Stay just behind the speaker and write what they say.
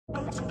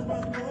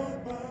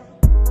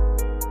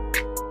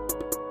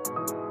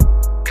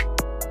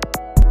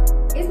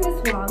It's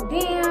Miss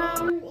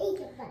WalkDown.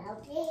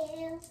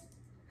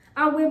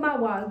 I'm with my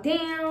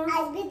WalkDown.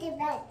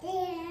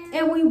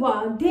 And we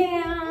walk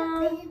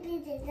down.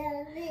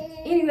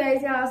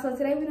 Anyways, y'all, so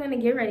today we're gonna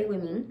get ready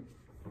with me.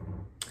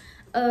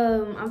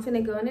 I'm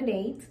finna go on a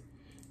date.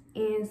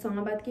 And so I'm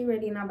about to get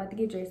ready and I'm about to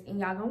get dressed and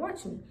y'all gonna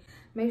watch me.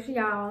 Make sure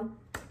y'all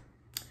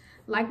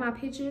like my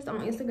pictures on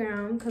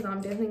Instagram because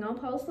I'm definitely gonna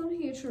post some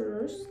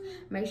pictures.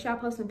 Make sure y'all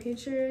post some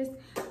pictures.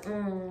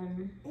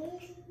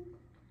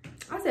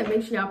 I said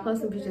make sure y'all post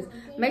some pictures.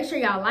 Make sure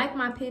y'all like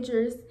my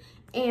pictures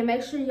and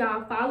make sure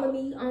y'all follow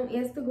me on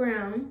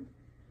Instagram.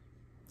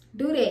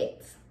 Do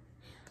that.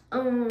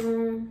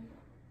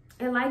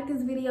 And like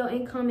this video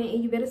and comment,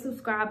 and you better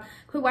subscribe.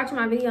 Quit watching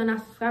my video and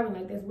not subscribing,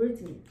 like that's weird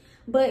to me.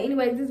 But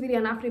anyways, this video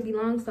not gonna be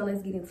long, so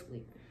let's get into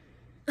it.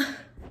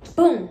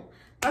 Boom.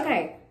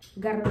 Okay,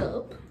 got it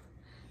up.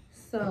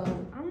 So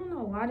I don't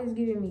know why this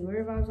giving me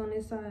weird vibes on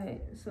this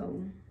side,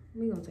 so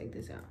we gonna take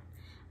this out.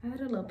 I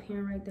had a little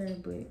pin right there,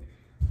 but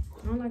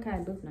I don't like how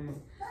it looks no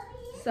more.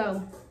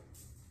 So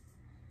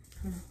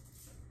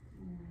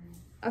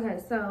okay,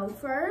 so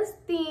first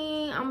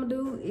thing I'm gonna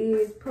do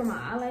is put my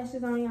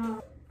eyelashes on,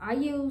 y'all. I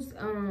use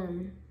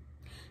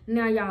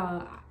now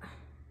y'all,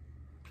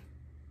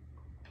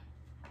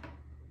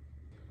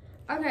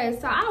 okay,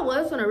 so I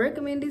was gonna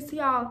recommend this to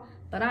y'all,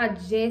 but I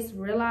just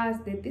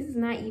realized that this is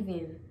not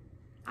even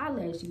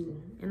eyelash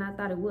glue, and I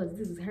thought it was.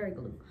 This is hair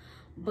glue,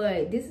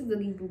 but this is the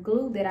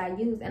glue that I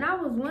use. And I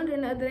was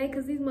wondering the other day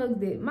because these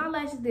mugs my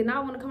lashes did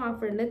not want to come out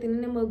for nothing,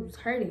 and them mugs was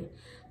hurting.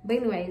 But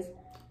anyways,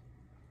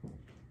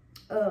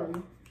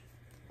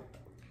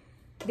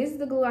 this is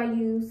the glue I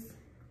use.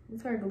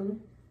 It's hair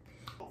glue.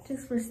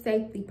 Just for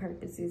safety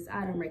purposes,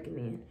 I don't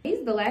recommend.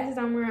 These are the lashes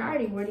I'm wearing. I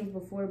already wore these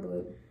before,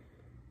 but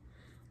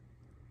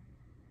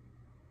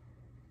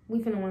we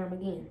finna wear them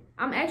again.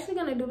 I'm actually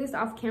gonna do this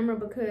off camera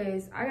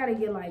because I gotta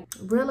get like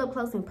real up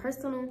close and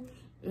personal.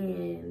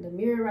 And the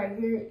mirror right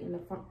here, and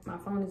my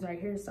phone is right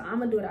here. So I'm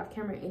gonna do it off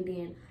camera and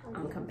then I'm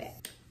gonna come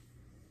back.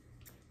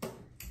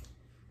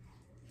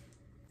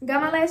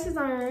 Got my lashes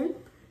on.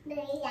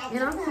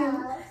 And I'm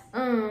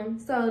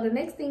cute. So the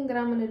next thing that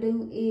I'm gonna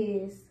do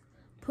is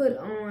put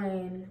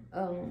on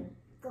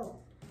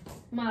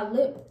my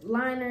lip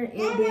liner,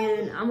 and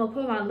then I'm gonna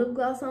put my lip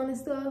gloss on and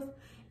stuff.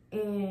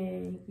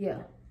 And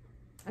yeah,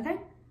 okay.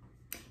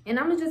 And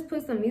I'm gonna just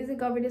put some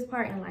music over this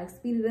part and like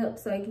speed it up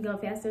so it can go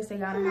faster, so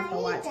y'all don't have to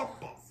watch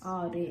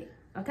all that.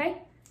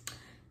 Okay,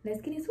 let's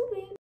get into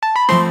it.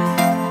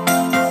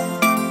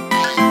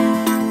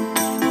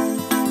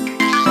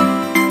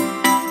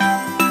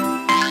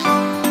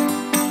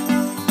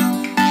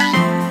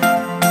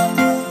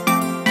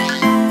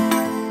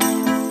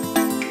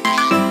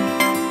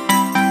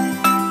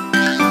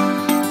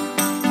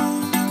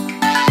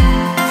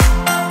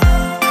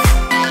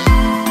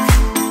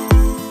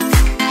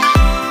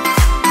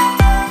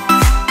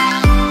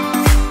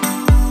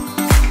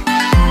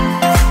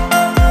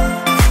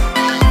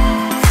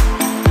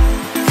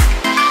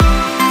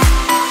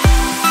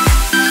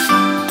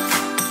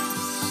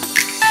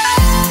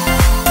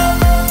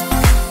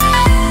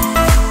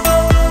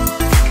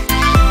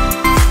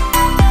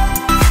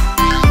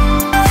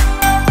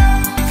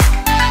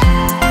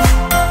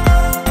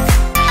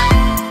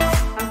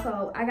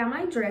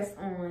 Dress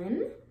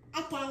on.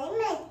 I got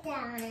it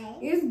done.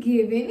 It's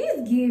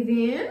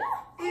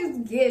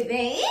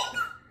giving.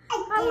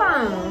 Hold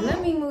on.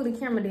 Let me move the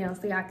camera down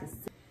so y'all can see.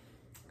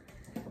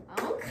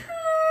 Okay.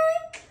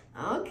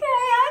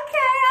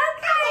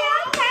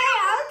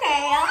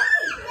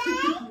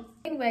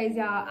 Anyways,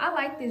 y'all, I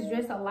like this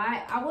dress a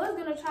lot. I was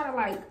gonna try to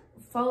like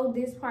fold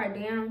this part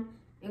down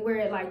and wear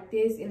it like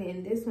this, and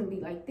then this one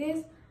be like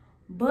this.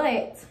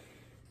 But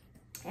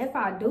if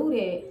I do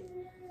that,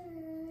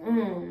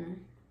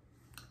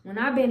 when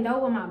I bend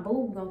over, my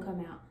boob gonna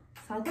come out.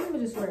 So I think I'm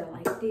gonna just wear it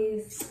like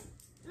this.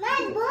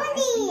 My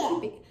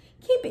booty!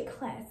 Keep it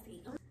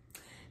classy.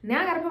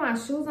 Now I gotta put my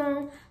shoes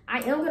on. I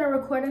am gonna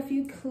record a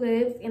few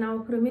clips and I'm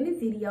gonna put them in the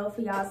video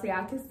for y'all so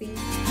y'all can see.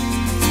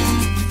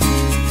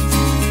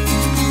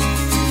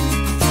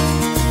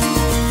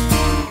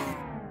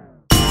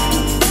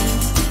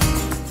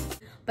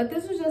 But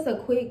this was just a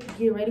quick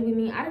get ready with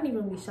me. I didn't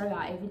even really show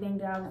y'all everything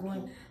that I was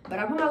doing. But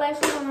I put my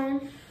lashes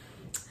on.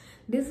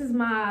 This is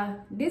my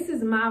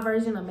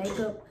version of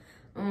makeup.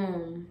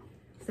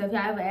 So if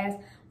y'all ever ask,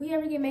 will you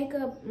ever get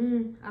makeup?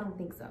 I don't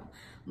think so.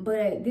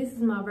 But this is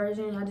my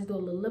version. I just do a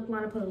little lip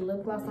liner, put a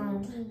lip gloss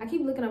on. I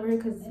keep looking over here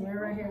because it's a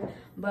mirror right here.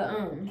 But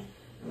and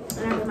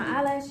I get my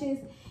eyelashes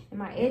and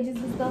my edges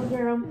and stuff,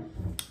 girl.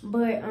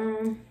 But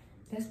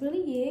that's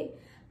really it.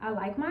 I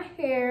like my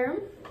hair.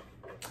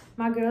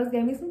 My girls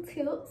gave me some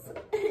tips.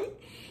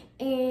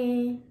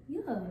 And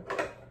yeah,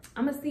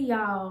 I'm gonna see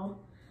y'all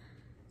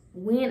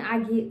when I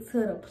get to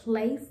the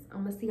place.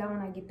 I'm gonna see y'all when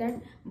I get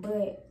there.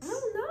 But I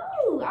don't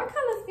know, I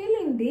kind of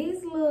feeling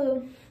this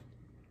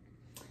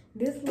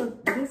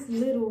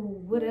little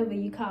whatever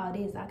you call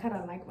this. I kind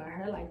of like my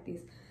hair like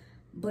this,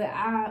 but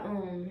I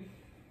don't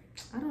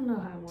know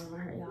how I want my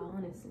hair,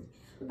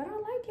 But I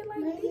like it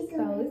like this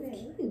though.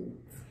 It's cute.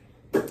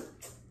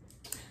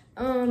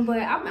 But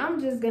I'm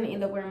just gonna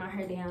end up wearing my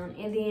hair down.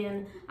 And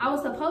then I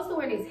was supposed to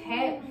wear this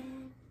hat.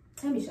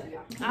 Let me show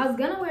y'all. I was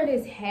gonna wear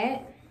this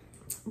hat,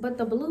 but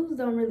the blues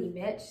don't really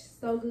match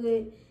so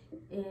good.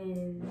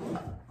 And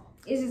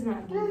it's just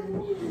not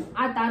giving.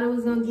 I thought it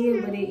was gonna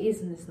give, but it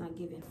isn't. It's not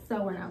giving.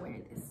 So we're not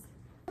wearing this.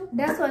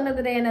 That's for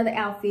another day, another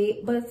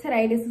outfit. But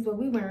today, this is what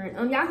we wearing.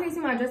 Y'all can't see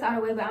my dress all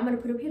the way, but I'm gonna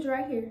put a picture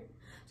right here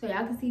so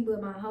y'all can see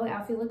what my whole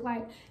outfit look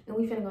like. And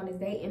we finna go on this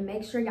date. And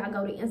make sure y'all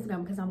go to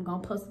Instagram because I'm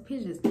gonna post the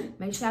pictures.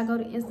 Make sure y'all go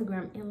to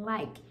Instagram and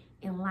like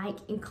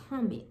and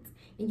comment.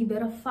 And you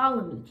better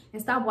follow me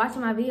and stop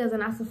watching my videos and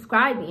not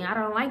subscribing. I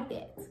don't like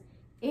that.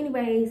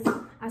 Anyways,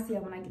 I'll see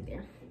y'all when I get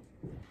there.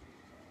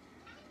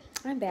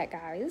 I'm back,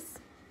 guys.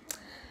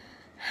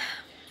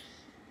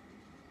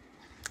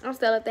 I'm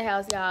still at the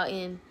house, y'all,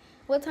 and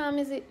what time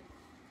is it?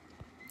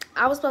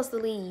 I was supposed to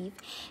leave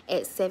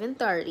at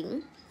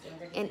 7:30,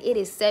 and it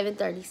is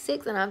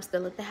 7:36, and I'm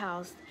still at the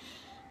house.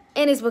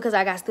 And it's because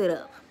I got stood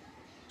up.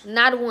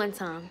 Not one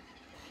time,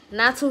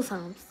 not 2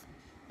 times,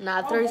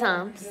 not 3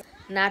 times,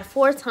 not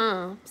 4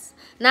 times,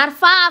 not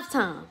 5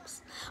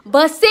 times,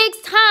 but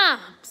 6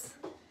 times.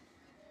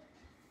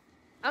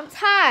 I'm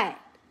tired.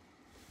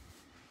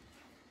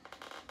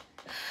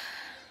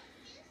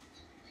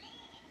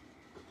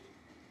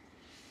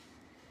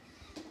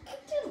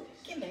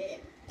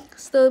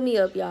 Stood me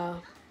up,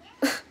 y'all.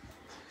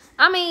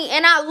 I mean,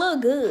 and I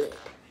look good.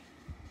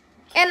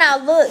 And I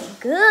look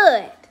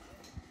good.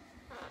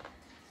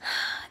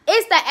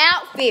 It's the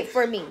outfit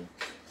for me.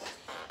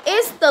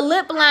 It's the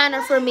lip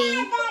liner for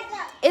me.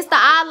 It's the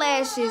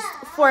eyelashes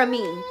for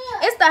me.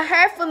 It's the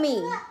hair for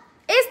me.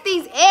 It's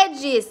these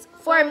edges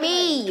for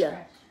me.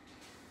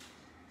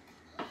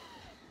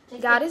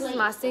 God, this is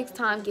my 6th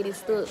time getting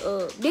stood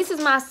up. This is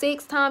my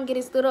 6th time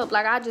getting stood up.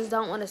 Like, I just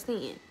don't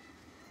understand.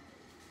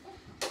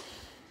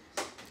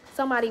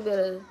 Somebody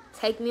better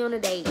take me on a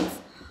date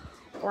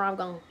or I'm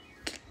gone.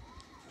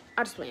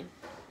 I just playing.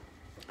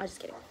 I just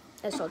kidding.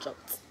 That's all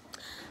jokes.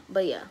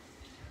 But yeah.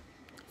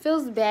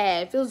 Feels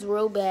bad. Feels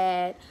real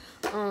bad.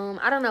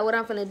 I don't know what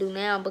I'm gonna do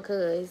now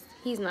because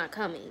he's not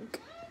coming.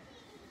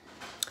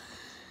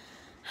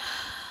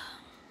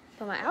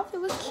 But my outfit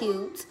was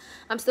cute.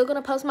 I'm still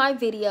gonna post my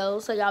video,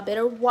 so y'all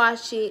better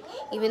watch it,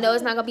 even though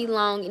it's not gonna be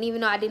long, and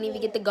even though I didn't even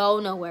get to go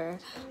nowhere.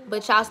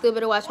 But y'all still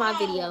better watch my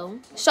video.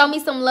 Show me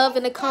some love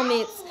in the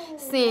comments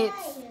since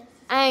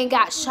I ain't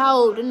got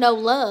showed no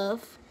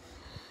love.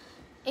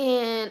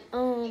 And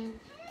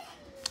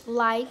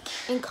like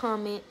and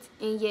comment.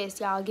 And yes,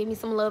 y'all, give me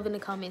some love in the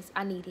comments.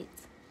 I need it.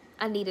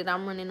 I need it.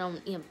 I'm running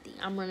on empty.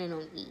 I'm running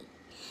on E.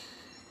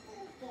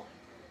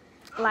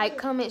 Like,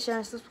 comment, share,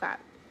 and subscribe.